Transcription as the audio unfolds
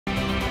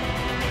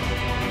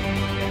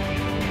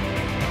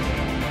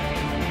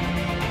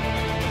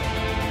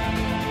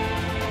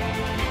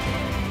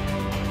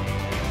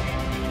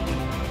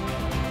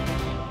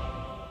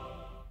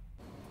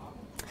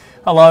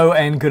Hello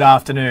and good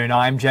afternoon.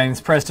 I'm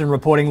James Preston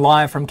reporting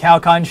live from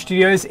𝐊𝐚𝐥𝐤𝐢𝐧𝐞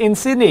Studios in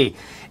Sydney.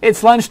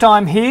 It's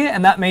lunchtime here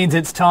and that means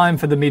it's time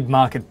for the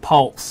mid-market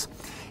pulse.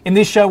 In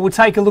this show we'll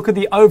take a look at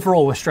the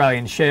overall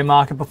Australian share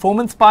market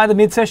performance by the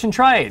mid-session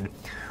trade.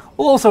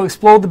 We'll also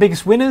explore the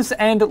biggest winners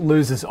and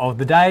losers of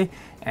the day,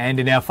 and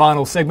in our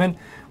final segment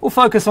we'll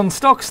focus on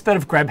stocks that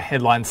have grabbed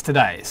headlines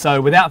today.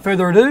 So without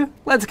further ado,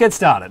 let's get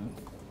started.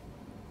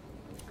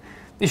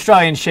 The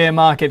Australian share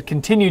market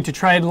continued to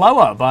trade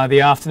lower by the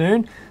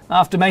afternoon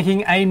after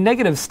making a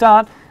negative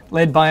start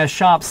led by a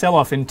sharp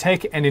sell-off in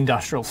tech and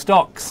industrial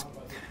stocks.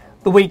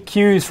 The weak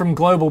cues from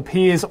global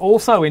peers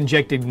also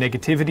injected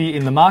negativity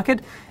in the market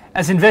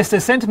as investor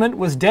sentiment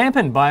was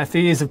dampened by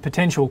fears of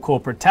potential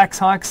corporate tax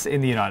hikes in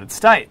the United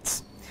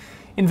States.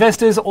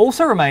 Investors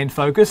also remained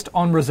focused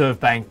on Reserve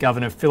Bank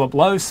Governor Philip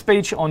Lowe's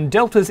speech on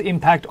Delta's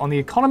impact on the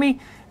economy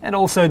and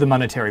also the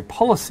monetary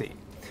policy.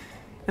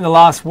 In the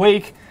last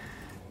week,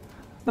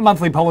 the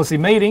monthly policy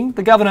meeting,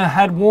 the Governor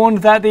had warned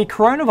that the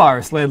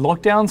coronavirus-led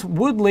lockdowns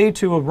would lead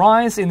to a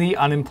rise in the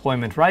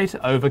unemployment rate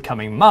over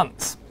coming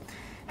months.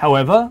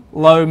 However,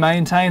 Lowe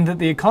maintained that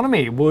the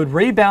economy would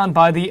rebound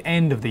by the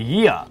end of the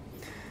year.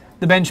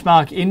 The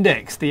benchmark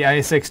index, the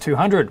ASX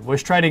 200,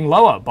 was trading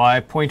lower by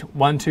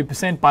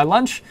 0.12% by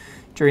lunch.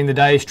 During the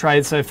day's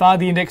trade so far,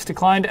 the index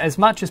declined as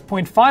much as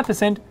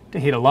 0.5% to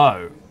hit a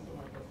low.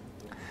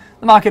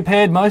 The market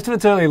pared most of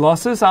its early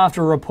losses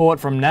after a report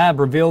from NAB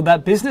revealed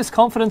that business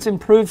confidence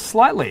improved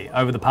slightly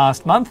over the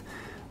past month,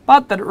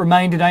 but that it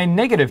remained in a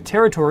negative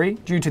territory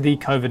due to the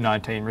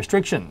COVID-19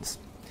 restrictions.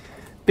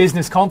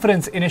 Business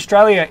confidence in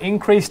Australia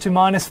increased to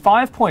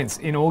 -5 points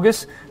in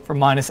August from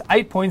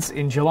 -8 points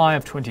in July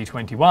of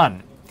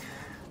 2021.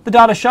 The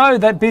data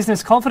showed that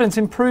business confidence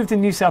improved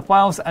in New South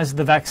Wales as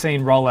the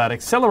vaccine rollout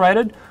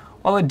accelerated,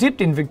 while it dipped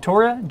in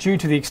Victoria due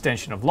to the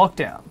extension of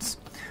lockdowns.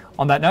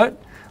 On that note,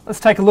 let's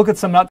take a look at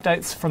some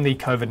updates from the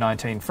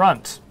COVID-19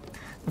 front.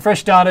 The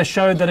fresh data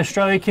showed that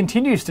Australia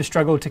continues to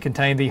struggle to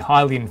contain the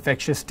highly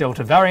infectious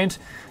Delta variant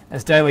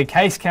as daily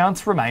case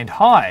counts remained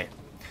high.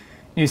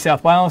 New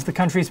South Wales, the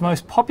country's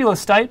most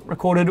populous state,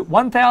 recorded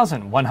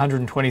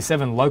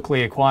 1,127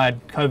 locally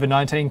acquired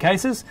COVID-19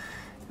 cases,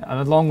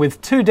 along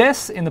with 2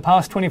 deaths in the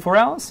past 24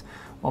 hours,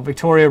 while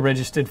Victoria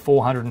registered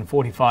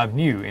 445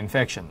 new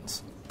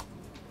infections.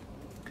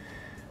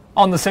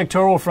 On the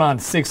sectoral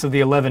front, 6 of the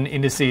 11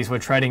 indices were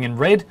trading in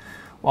red,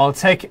 while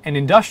tech and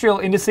industrial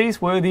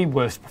indices were the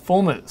worst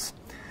performers.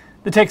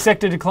 The tech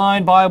sector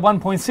declined by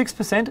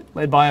 1.6%,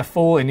 led by a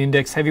fall in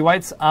index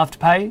heavyweights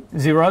Afterpay,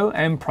 Xero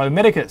and Pro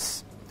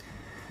Medicus.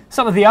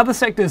 Some of the other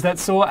sectors that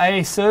saw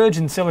a surge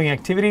in selling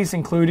activities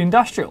include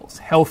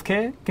industrials,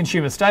 healthcare,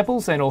 consumer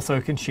staples and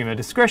also consumer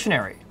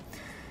discretionary.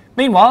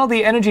 Meanwhile,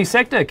 the energy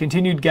sector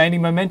continued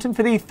gaining momentum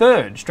for the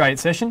third straight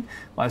session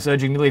by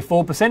surging nearly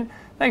 4%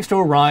 thanks to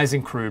a rise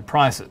in crude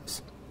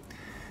prices.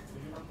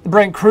 The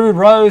Brent crude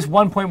rose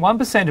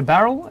 1.1% a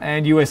barrel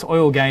and US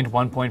oil gained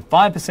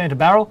 1.5% a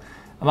barrel.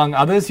 Among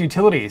others,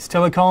 utilities,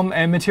 telecom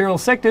and material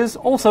sectors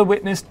also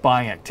witnessed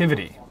buying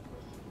activity.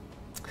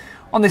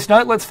 On this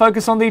note, let's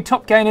focus on the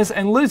top gainers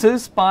and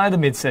losers by the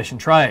mid-session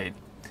trade.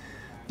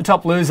 The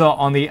top loser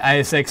on the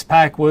ASX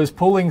pack was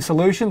pooling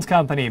solutions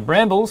company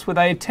Brambles with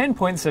a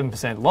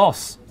 10.7%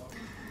 loss.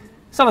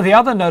 Some of the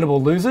other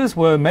notable losers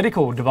were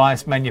medical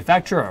device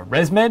manufacturer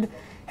ResMed,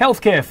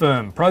 healthcare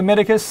firm Pro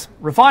Medicus,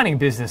 refining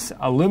business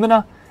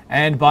Alumina,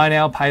 and buy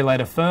now pay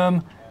later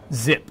firm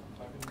Zip.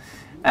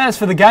 As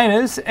for the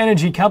gainers,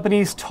 energy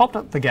companies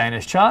topped the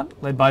gainers chart,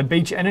 led by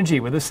Beach Energy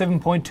with a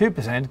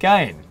 7.2%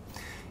 gain.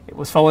 It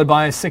was followed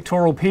by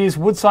sectoral peers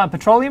Woodside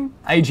Petroleum,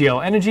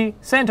 AGL Energy,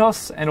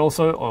 Santos and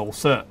also Oil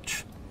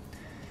Search.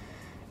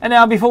 And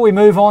now, before we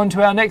move on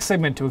to our next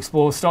segment to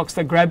explore stocks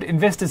that grabbed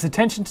investors'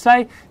 attention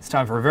today, it's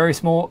time for a very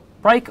small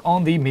break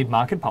on the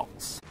mid-market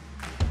pulse.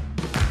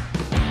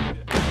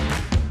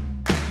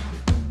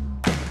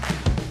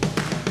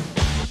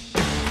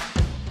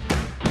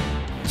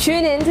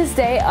 Tune in to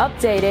stay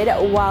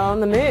updated while on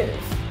the move.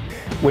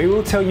 We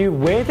will tell you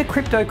where the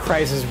crypto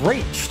craze has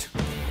reached,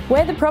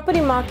 where the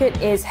property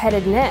market is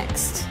headed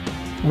next,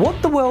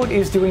 what the world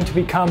is doing to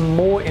become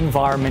more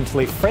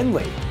environmentally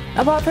friendly,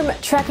 apart from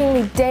tracking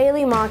the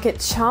daily market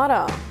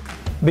charter.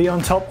 Be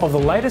on top of the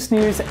latest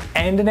news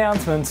and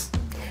announcements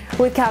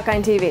with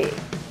𝐊𝐚𝐥𝐤𝐢𝐧𝐞 TV.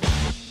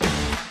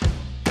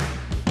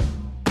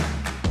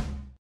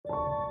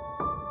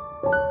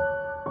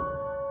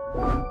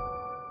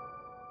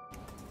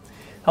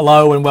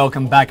 Hello and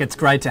welcome back. It's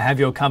great to have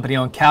your company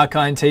on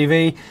𝐊𝐿𝐴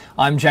TV.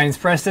 I'm James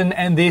Preston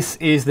and this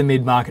is the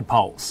Mid-Market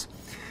Pulse.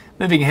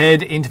 Moving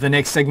ahead into the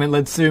next segment,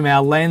 let's zoom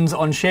our lens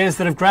on shares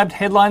that have grabbed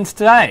headlines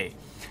today.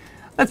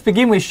 Let's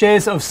begin with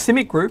shares of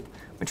CIMIC Group,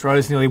 which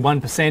rose nearly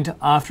 1%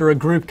 after a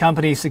group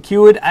company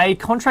secured a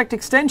contract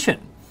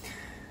extension.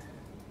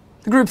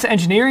 The group's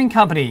engineering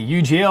company,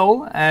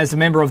 UGL, as a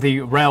member of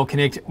the Rail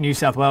Connect New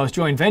South Wales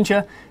joint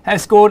venture,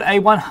 has scored a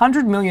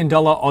 $100 million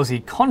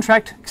Aussie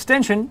contract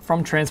extension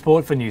from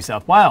Transport for New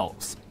South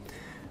Wales.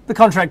 The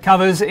contract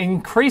covers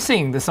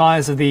increasing the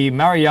size of the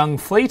Marayung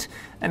fleet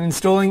and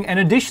installing an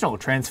additional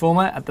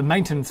transformer at the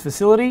maintenance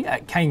facility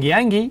at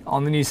Kangyangi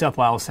on the New South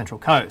Wales Central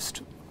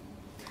Coast.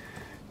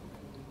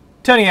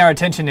 Turning our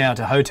attention now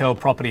to hotel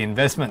property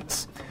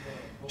investments.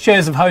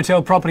 Shares of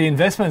Hotel Property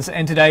Investments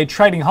entered a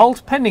trading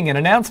halt pending an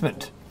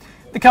announcement.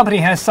 The company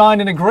has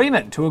signed an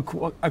agreement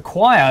to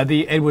acquire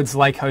the Edwards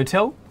Lake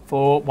Hotel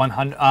for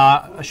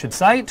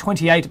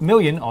 28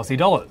 million Aussie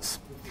dollars.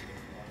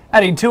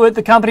 Adding to it,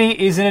 the company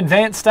is in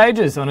advanced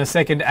stages on a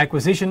second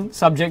acquisition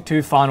subject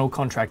to final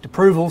contract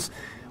approvals,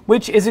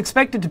 which is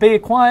expected to be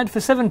acquired for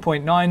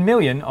 7.9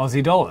 million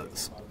Aussie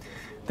dollars.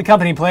 The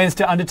company plans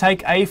to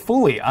undertake a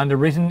fully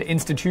underwritten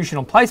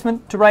institutional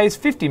placement to raise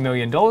 $50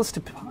 million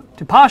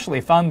to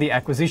partially fund the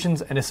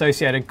acquisitions and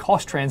associated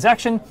cost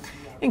transaction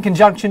in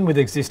conjunction with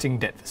existing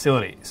debt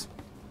facilities.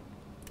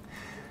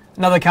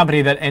 Another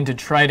company that entered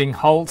trading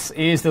halts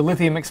is the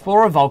lithium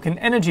explorer Vulcan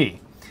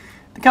Energy.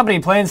 The company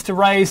plans to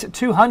raise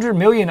 200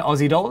 million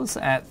Aussie dollars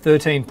at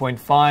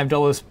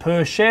 $13.5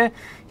 per share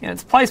in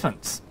its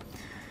placements.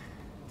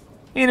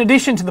 In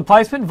addition to the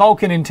placement,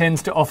 Vulcan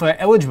intends to offer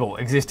eligible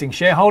existing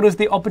shareholders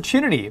the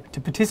opportunity to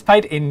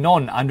participate in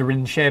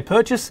non-underwritten share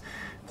purchase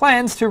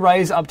plans to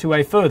raise up to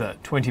a further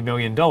 $20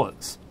 million.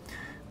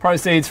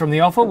 Proceeds from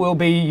the offer will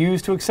be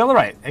used to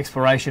accelerate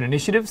exploration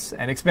initiatives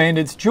and expand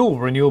its dual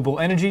renewable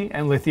energy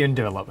and lithium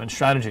development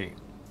strategy.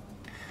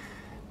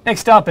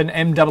 Next up, an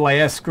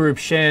MAAS Group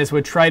shares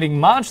were trading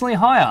marginally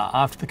higher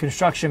after the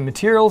construction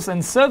materials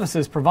and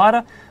services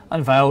provider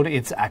unveiled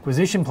its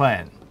acquisition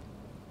plan.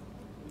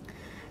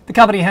 The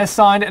company has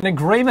signed an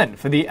agreement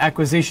for the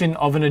acquisition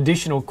of an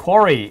additional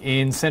quarry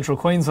in central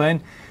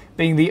Queensland,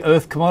 being the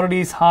Earth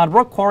Commodities hard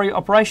rock quarry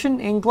operation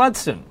in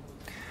Gladstone.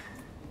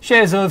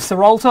 Shares of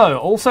Seralto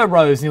also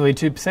rose nearly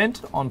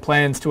 2% on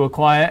plans to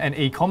acquire an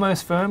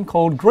e-commerce firm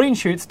called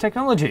𝐊𝐴𝐴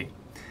Technology.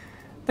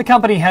 The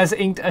company has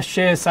inked a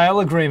share sale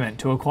agreement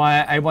to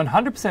acquire a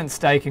 100%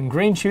 stake in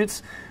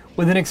𝐊𝐴𝐴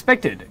with an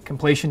expected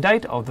completion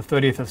date of the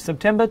 30th of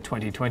September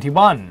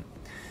 2021.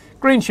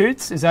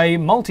 𝐊𝐴𝐴 is a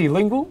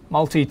multilingual,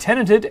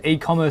 multi-tenanted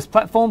e-commerce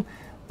platform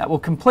that will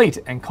complete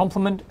and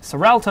complement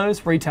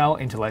Seralto's retail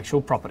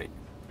intellectual property.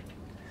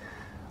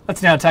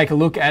 Let's now take a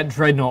look at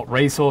Dreadnought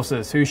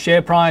Resources, whose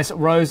share price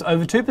rose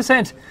over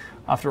 2%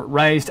 after it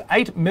raised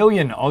 8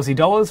 million Aussie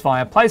dollars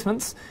via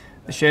placements.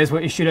 The shares were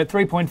issued at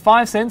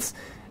 3.5 cents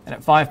and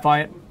at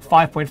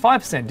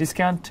 5.5%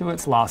 discount to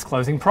its last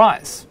closing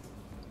price.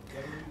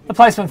 The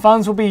placement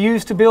funds will be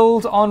used to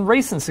build on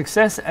recent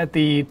success at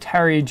the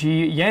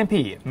Tariji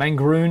Yampi,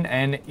 Mangaroon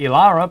and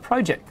Ilara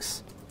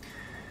projects.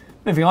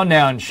 Moving on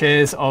now, and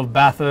shares of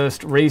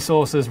Bathurst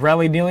Resources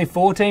rallied nearly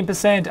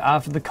 14%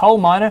 after the coal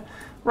miner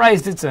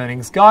raised its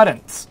earnings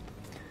guidance.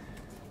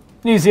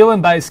 New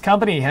Zealand-based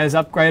company has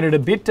upgraded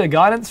EBITDA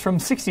guidance from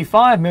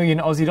 65 million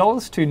Aussie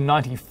dollars to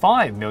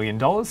 95 million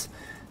dollars,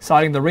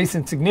 citing the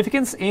recent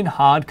significance in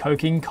hard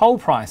coking coal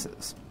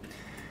prices.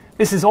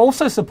 This is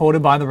also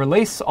supported by the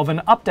release of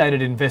an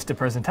updated investor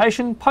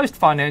presentation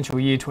post-financial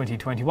year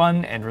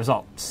 2021 end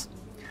results.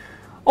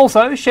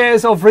 Also,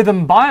 shares of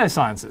Rhythm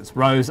Biosciences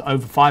rose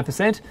over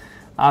 5%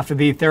 after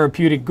the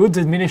Therapeutic Goods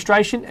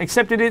Administration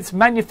accepted its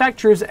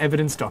manufacturer's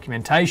evidence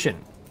documentation.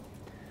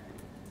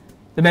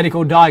 The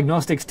medical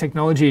diagnostics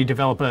technology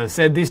developer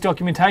said this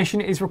documentation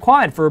is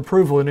required for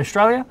approval in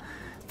Australia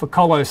for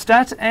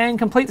Colostat and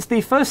completes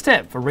the first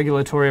step for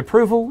regulatory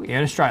approval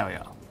in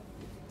Australia.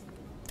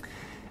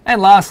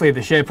 And lastly,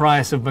 the share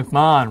price of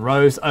Macmahon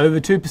rose over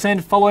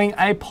 2% following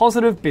a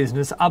positive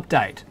business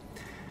update.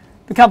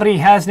 The company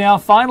has now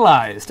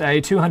finalised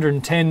a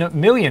 210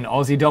 million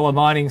Aussie dollar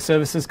mining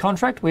services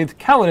contract with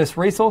Calidus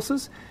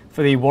Resources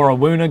for the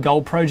Warrawoona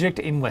Gold Project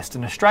in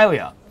Western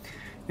Australia.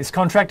 This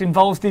contract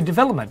involves the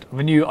development of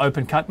a new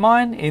open-cut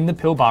mine in the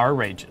Pilbara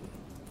region.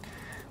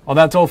 Well,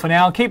 that's all for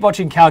now. Keep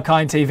watching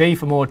𝐊𝐿𝐴 TV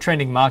for more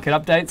trending market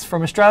updates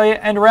from Australia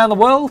and around the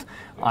world.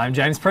 I'm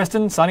James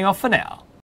Preston, signing off for now.